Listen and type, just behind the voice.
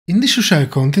In the Shushire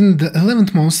content, the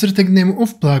 11th monster takes the name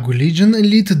of Plague Legion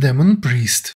Elite Demon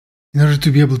Priest. In order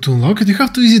to be able to unlock it, you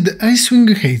have to visit the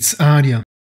Icewing Heights area.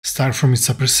 Start from its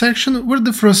upper section, where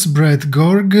the Frostbred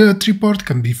Gorg tree-port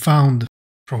can be found.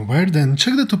 From where then,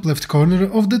 check the top left corner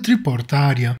of the tree-port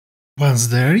area. Once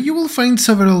there, you will find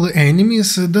several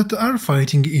enemies that are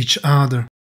fighting each other.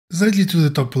 Slightly to the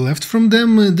top left from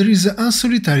them, there is a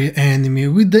solitary enemy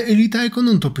with the elite icon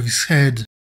on top of his head.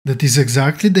 That is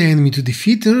exactly the enemy to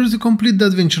defeat in order to complete the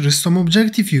adventurous Tome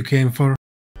objective you came for.